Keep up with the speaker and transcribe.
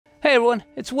Hey everyone,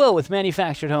 it's Will with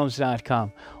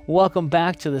ManufacturedHomes.com. Welcome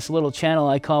back to this little channel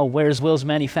I call Where's Will's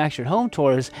Manufactured Home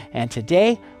Tours, and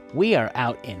today we are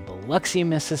out in Biloxi,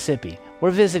 Mississippi. We're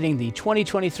visiting the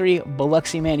 2023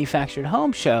 Biloxi Manufactured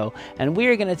Home Show, and we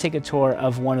are going to take a tour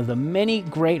of one of the many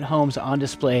great homes on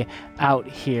display out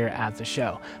here at the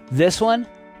show. This one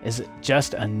is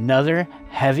just another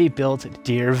heavy-built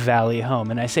Deer Valley home.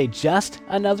 And I say just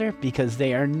another because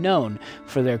they are known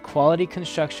for their quality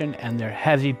construction and their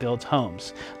heavy-built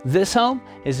homes. This home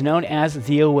is known as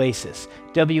the Oasis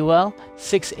WL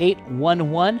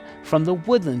 6811 from the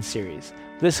Woodland series.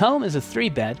 This home is a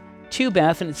 3-bed,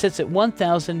 2-bath, and it sits at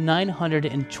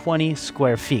 1,920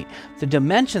 square feet. The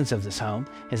dimensions of this home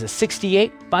is a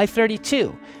 68 by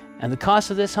 32, and the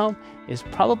cost of this home is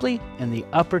probably in the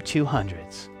upper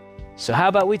 200s. So how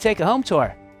about we take a home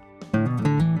tour?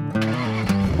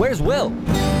 Where's Will?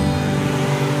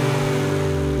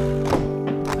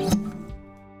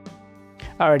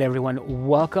 All right, everyone,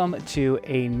 welcome to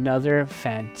another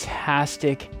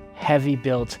fantastic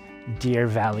heavy-built Deer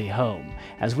Valley home.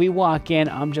 As we walk in,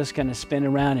 I'm just going to spin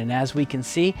around, and as we can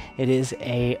see, it is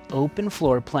an open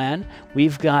floor plan.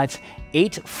 We've got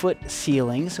 8-foot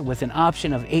ceilings with an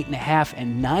option of 8.5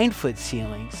 and 9-foot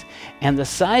ceilings, and the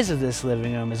size of this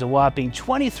living room is a whopping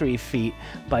 23 feet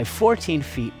by 14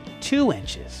 feet 2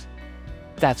 inches.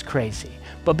 That's crazy.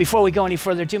 But before we go any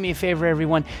further, do me a favor,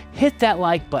 everyone, hit that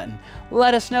like button.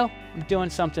 Let us know I'm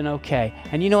doing something okay.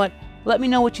 And you know what? Let me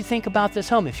know what you think about this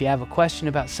home. If you have a question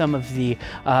about some of the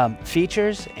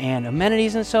features and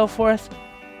amenities and so forth,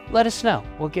 let us know.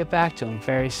 We'll get back to them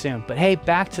very soon. But hey,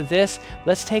 back to this.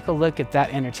 Let's take a look at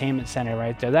that entertainment center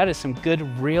right there. That is some good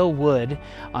real wood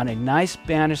on a nice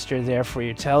banister there for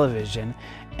your television.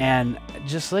 And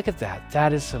just look at that.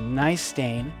 That is some nice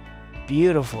stain.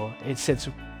 Beautiful. It sits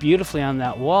beautifully on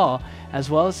that wall,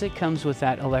 as well as it comes with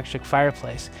that electric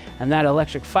fireplace. And that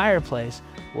electric fireplace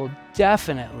will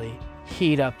definitely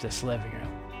heat up this living room.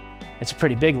 It's a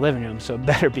pretty big living room, so it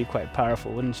better be quite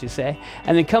powerful, wouldn't you say?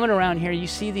 And then coming around here, you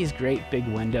see these great big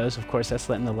windows. Of course, that's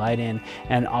letting the light in.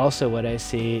 And also what I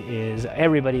see is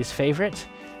everybody's favorite,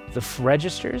 the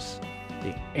registers.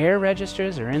 The air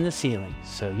registers are in the ceiling,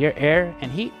 so your air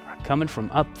and heat are coming from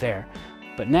up there.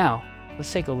 But now,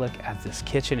 let's take a look at this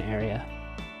kitchen area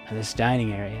and this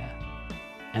dining area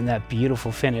and that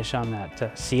beautiful finish on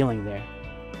that ceiling there.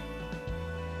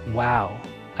 Wow.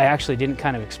 I actually didn't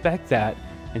kind of expect that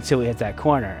until we hit that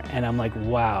corner, and I'm like,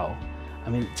 wow. I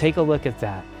mean, take a look at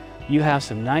that. You have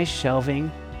some nice shelving,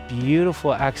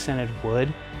 beautiful accented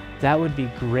wood. That would be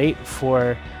great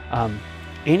for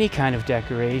any kind of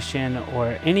decoration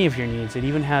or any of your needs. It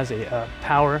even has a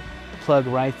power plug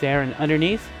right there, and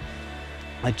underneath,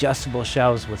 adjustable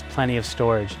shelves with plenty of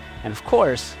storage. And of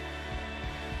course,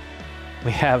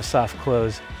 we have soft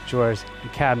close drawers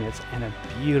and cabinets and a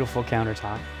beautiful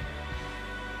countertop.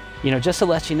 You know, just to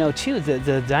let you know too,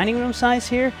 the dining room size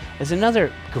here is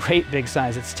another great big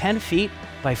size. It's 10 feet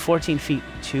by 14 feet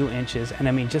 2 inches. And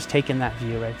I mean, just taking that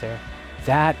view right there,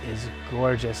 that is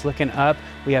gorgeous. Looking up,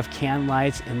 we have can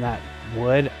lights in that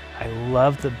wood. I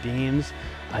love the beams.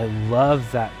 I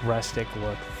love that rustic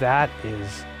look. That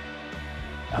is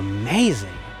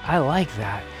amazing. I like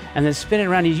that. And then spinning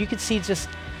around, you can see just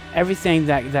everything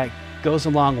that goes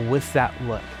along with that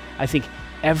look. I think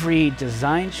every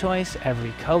design choice,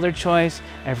 every color choice,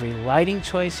 every lighting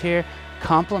choice here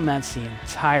complements the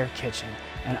entire kitchen,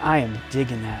 and I am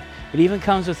digging that. It even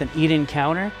comes with an eat-in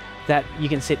counter that you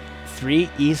can sit 3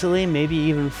 easily, maybe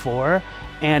even 4,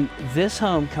 and this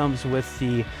home comes with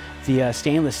the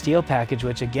stainless steel package,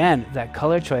 which again, that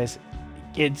color choice,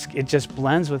 it just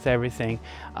blends with everything.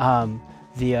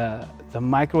 The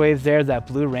microwave there, that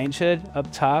blue range hood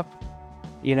up top,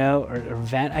 you know, or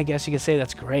vent, I guess you could say,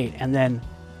 that's great. And then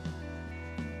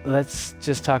let's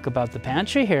just talk about the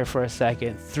pantry here for a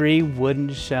second. 3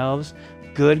 wooden shelves,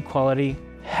 good quality,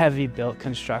 heavy built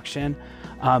construction.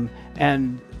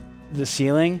 And the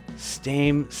ceiling,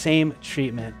 same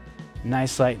treatment.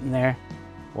 Nice light in there.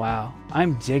 Wow,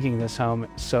 I'm digging this home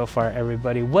so far,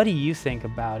 everybody. What do you think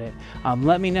about it?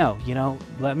 Let me know,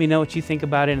 let me know what you think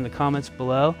about it in the comments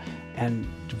below. And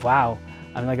wow,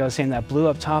 like I was saying, that blue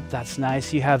up top, that's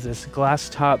nice. You have this glass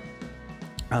top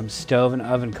stove and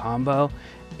oven combo.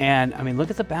 And I mean, look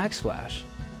at the backsplash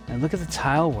and look at the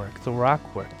tile work, the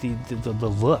rock work, the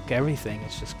look, everything.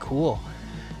 It's just cool.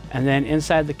 And then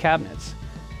inside the cabinets,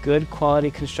 good quality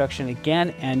construction again,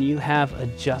 and you have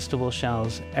adjustable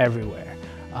shelves everywhere.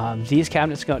 These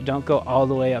cabinets don't go all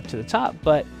the way up to the top,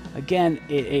 but again,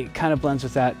 it kind of blends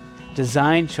with that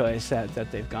design choice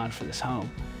that they've gone for this home.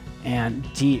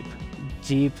 And deep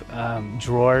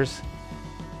drawers,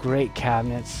 great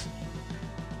cabinets.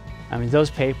 I mean,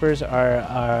 those papers are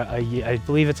I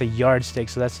believe it's a yardstick,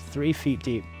 so that's 3 feet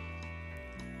deep.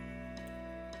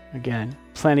 Again,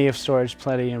 plenty of storage,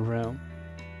 plenty of room.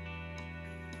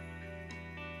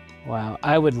 Wow,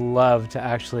 I would love to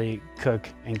actually cook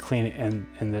and clean it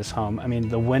in this home. I mean,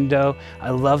 the window,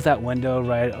 I love that window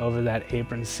right over that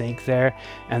apron sink there,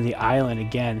 and the island,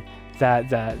 again,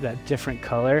 that different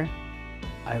color.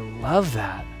 I love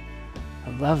that. I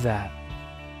love that.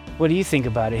 What do you think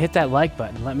about it? Hit that like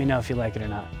button. Let me know if you like it or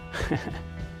not.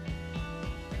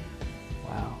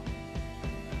 Wow.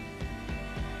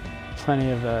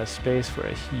 Plenty of space for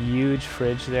a huge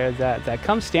fridge there. That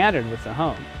comes standard with the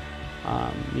home.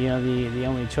 You know, the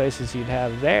only choices you'd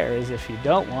have there is if you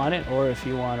don't want it or if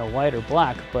you want a white or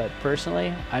black. But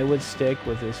personally, I would stick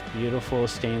with this beautiful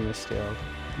stainless steel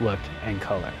look and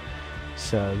color.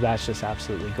 So that's just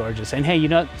absolutely gorgeous. And hey, you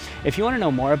know, if you want to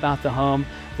know more about the home,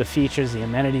 the features, the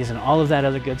amenities, and all of that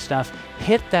other good stuff,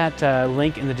 hit that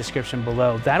link in the description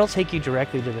below. That'll take you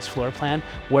directly to this floor plan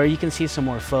where you can see some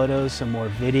more photos, some more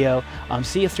video,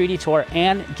 see a 3D tour,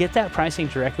 and get that pricing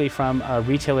directly from a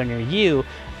retailer near you,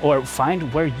 or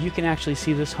find where you can actually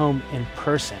see this home in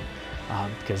person.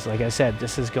 Because like I said,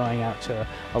 this is going out to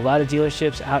a lot of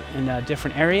dealerships out in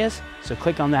different areas. So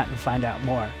click on that and find out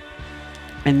more.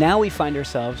 And now we find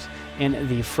ourselves in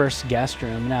the first guest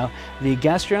room. Now, the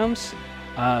guest rooms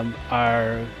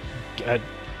are,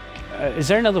 is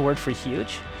there another word for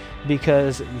huge?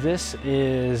 Because this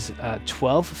is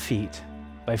 12 feet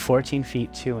by 14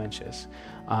 feet 2 inches.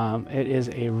 It is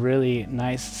a really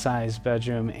nice sized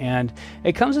bedroom, and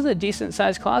it comes with a decent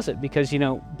sized closet because, you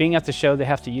know, being at the show, they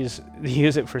have to use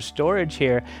it for storage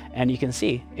here, and you can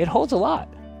see it holds a lot.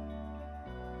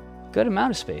 Good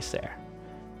amount of space there.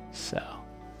 So.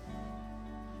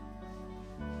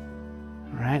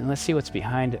 All right, let's see what's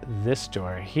behind this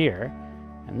door here.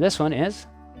 And this one is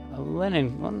a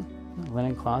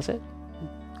linen closet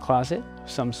of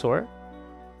some sort.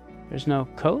 There's no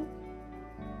coat,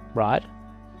 rod,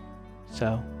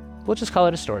 so we'll just call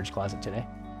it a storage closet today.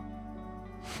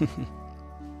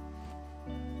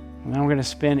 Now we're going to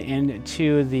spin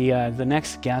into the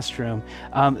next guest room.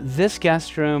 This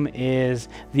guest room is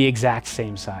the exact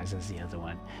same size as the other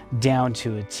one, down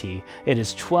to a T. It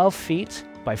is 12 feet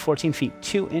by 14 feet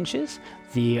 2 inches.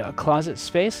 The closet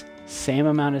space, same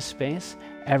amount of space,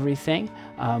 everything.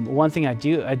 One thing I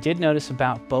did notice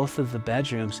about both of the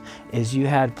bedrooms is you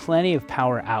had plenty of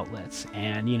power outlets,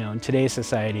 and you know, in today's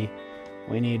society,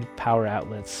 we need power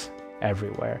outlets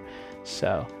everywhere.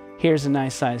 So here's a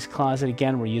nice sized closet.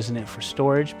 Again, we're using it for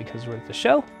storage because we're at the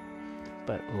show,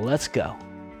 but let's go.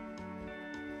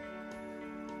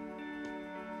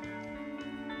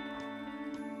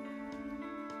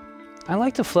 I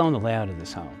like the flow and the layout of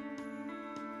this home.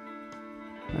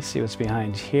 Let's see what's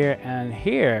behind here, and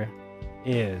here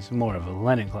is more of a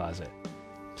linen closet.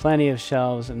 Plenty of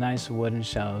shelves, nice wooden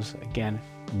shelves. Again,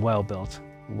 well built,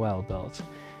 well built.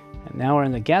 And now we're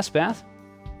in the guest bath.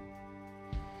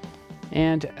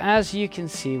 And as you can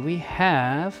see, we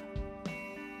have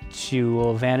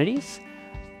jewel vanities.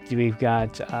 We've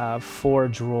got 4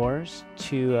 drawers,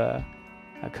 2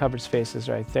 cupboard spaces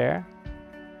right there.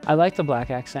 I like the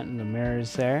black accent in the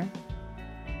mirrors there.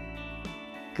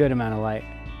 Good amount of light.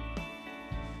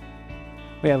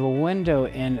 We have a window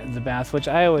in the bath, which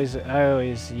I always,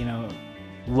 you know,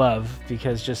 love,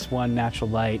 because just one natural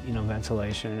light, you know,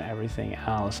 ventilation and everything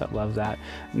else. I love that.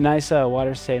 Nice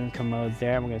water saving commode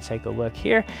there. We're going to take a look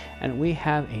here, and we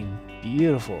have a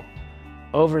beautiful,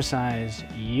 oversized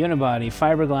unibody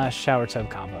fiberglass shower tub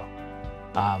combo.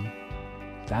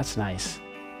 That's nice.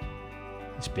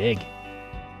 It's big.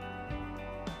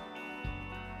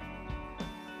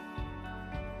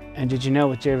 And did you know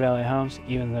with Deer Valley Homes,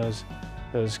 even those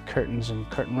curtains and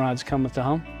curtain rods come with the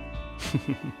home?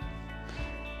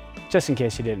 Just in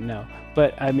case you didn't know.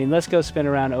 But I mean, let's go spin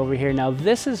around over here. Now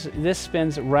this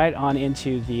spins right on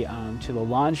into the to the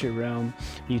laundry room,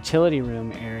 utility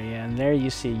room area, and there you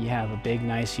see you have a big,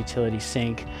 nice utility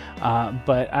sink.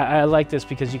 But I like this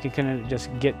because you can kind of just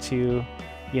get to,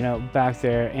 you know, back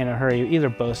there in a hurry, either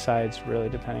both sides, really,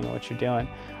 depending on what you're doing.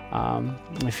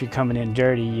 If you're coming in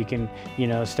dirty, you can, you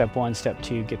know, step 1, step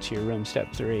 2, get to your room,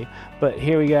 step 3. But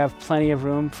here we have plenty of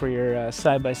room for your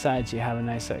side-by-sides. You have a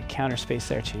nice counter space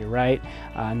there to your right,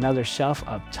 another shelf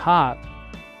up top,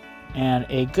 and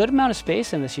a good amount of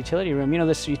space in this utility room. You know,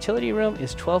 this utility room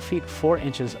is 12 feet 4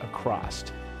 inches across,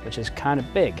 which is kind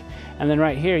of big. And then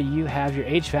right here, you have your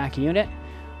HVAC unit,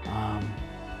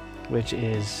 which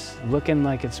is looking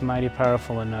like it's mighty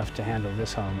powerful enough to handle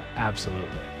this home, absolutely.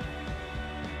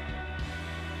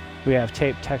 We have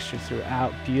tape texture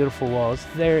throughout, beautiful walls.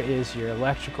 There is your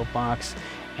electrical box,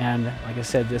 And like I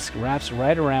said, this wraps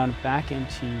right around back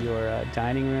into your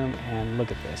dining room, and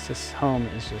look at this. This home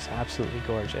is just absolutely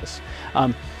gorgeous.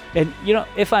 And you know,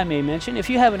 if I may mention, if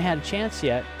you haven't had a chance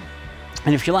yet,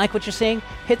 and if you like what you're seeing,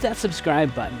 hit that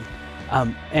subscribe button.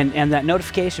 And that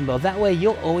notification bell. That way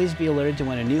you'll always be alerted to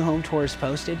when a new home tour is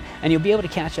posted, and you'll be able to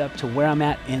catch up to where I'm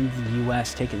at in the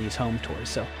US taking these home tours.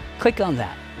 So click on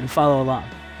that and follow along.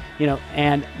 You know,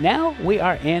 and now we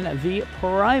are in the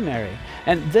primary.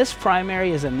 And this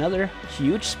primary is another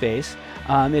huge space.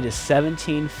 It is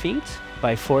 17 feet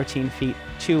by 14 feet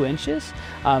 2 inches.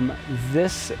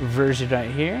 This version right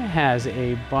here has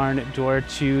a barn door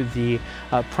to the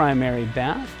primary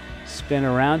bath. Spin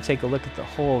around, take a look at the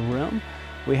whole room.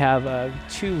 We have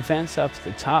 2 vents up at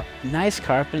the top. Nice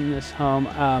carpet in this home.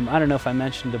 I don't know if I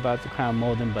mentioned about the crown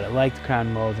molding, but I like the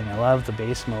crown molding. I love the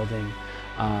base molding.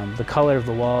 The color of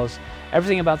the walls,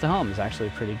 everything about the home is actually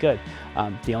pretty good.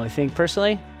 The only thing,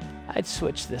 personally, I'd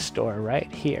switch this door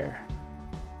right here.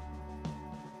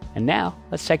 And now,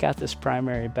 let's check out this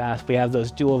primary bath. We have those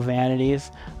dual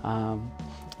vanities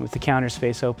with the counter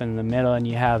space open in the middle, and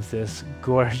you have this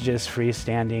gorgeous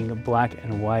freestanding black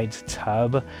and white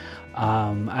tub.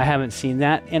 I haven't seen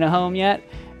that in a home yet,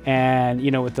 and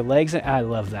you know, with the legs, I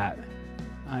love that.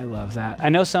 I love that. I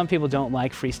know some people don't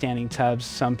like freestanding tubs.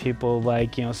 Some people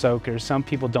like, you know, soakers. Some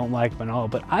people don't like them at all,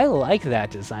 but I like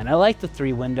that design. I like the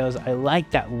 3 windows. I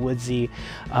like that woodsy,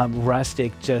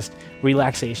 rustic, just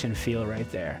relaxation feel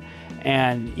right there.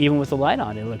 And even with the light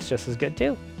on, it looks just as good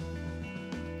too.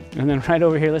 And then right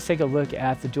over here, let's take a look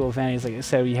at the dual vanities. Like I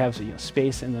said, we have, you know,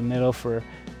 space in the middle for,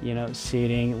 you know,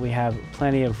 seating. We have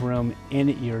plenty of room in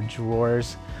your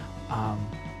drawers.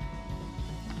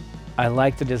 I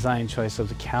like the design choice of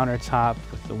the countertop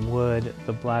with the wood,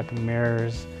 the black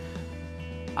mirrors.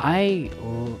 I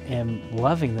am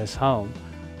loving this home.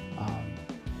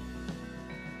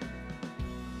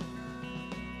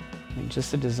 And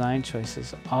just the design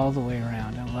choices all the way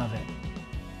around. I love it.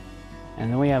 And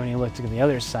then we haven't even looked at the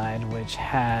other side, which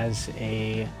has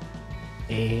a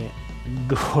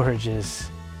gorgeous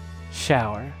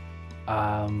shower.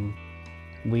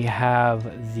 We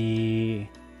have the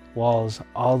walls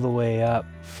all the way up,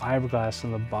 fiberglass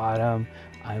on the bottom.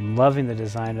 I'm loving the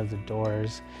design of the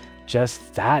doors.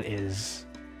 Just that is,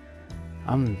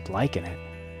 I'm liking it.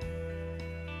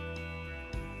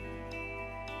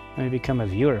 Let me become a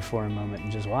viewer for a moment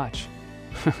and just watch.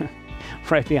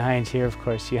 Right behind here, of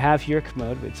course, you have your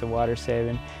commode. It's a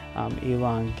water-saving,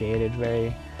 elongated,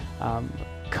 very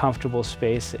comfortable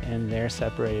space in there,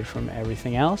 separated from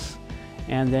everything else.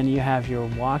 And then you have your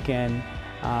walk-in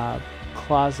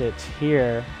closet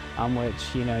here, on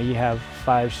which, you know, you have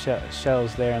 5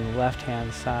 shelves there on the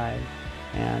left-hand side,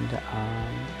 and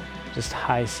just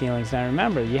high ceilings. Now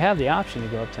remember, you have the option to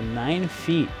go up to 9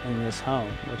 feet in this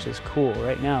home, which is cool.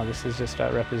 Right now, this is just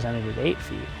represented at 8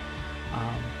 feet.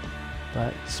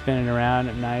 But spinning around,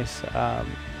 a nice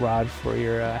rod for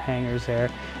your hangers there.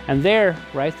 And there,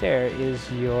 right there, is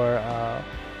your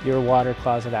water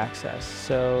closet access.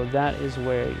 So that is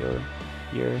where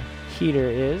your heater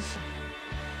is.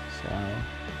 So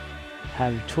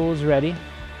have your tools ready.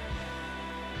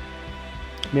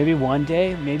 Maybe one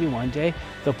day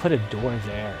they'll put a door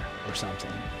there or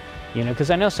something. You know,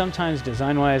 because I know sometimes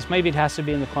design-wise, maybe it has to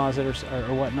be in the closet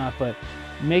or whatnot, but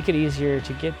make it easier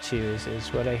to get to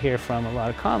is what I hear from a lot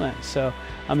of comments. So,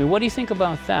 I mean, what do you think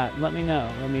about that? Let me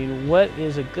know. I mean, what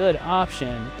is a good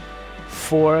option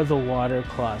for the water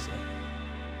closet?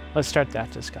 Let's start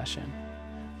that discussion.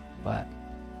 But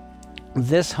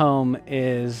this home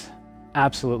is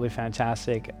absolutely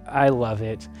fantastic. I love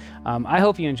it. I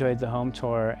hope you enjoyed the home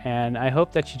tour, and I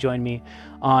hope that you join me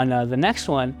on the next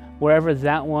one, wherever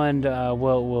that one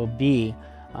will be.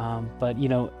 But, you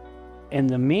know, in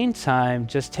the meantime,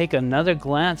 just take another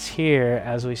glance here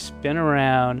as we spin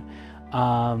around.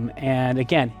 And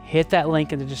again, hit that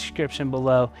link in the description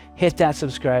below, hit that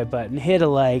subscribe button, hit a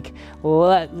like,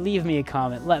 leave me a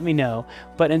comment, let me know.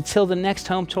 But until the next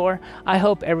home tour, I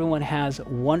hope everyone has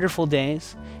wonderful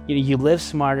days. You know, you live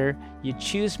smarter, you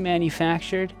choose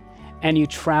manufactured, and you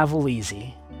travel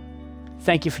easy.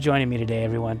 Thank you for joining me today,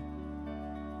 everyone.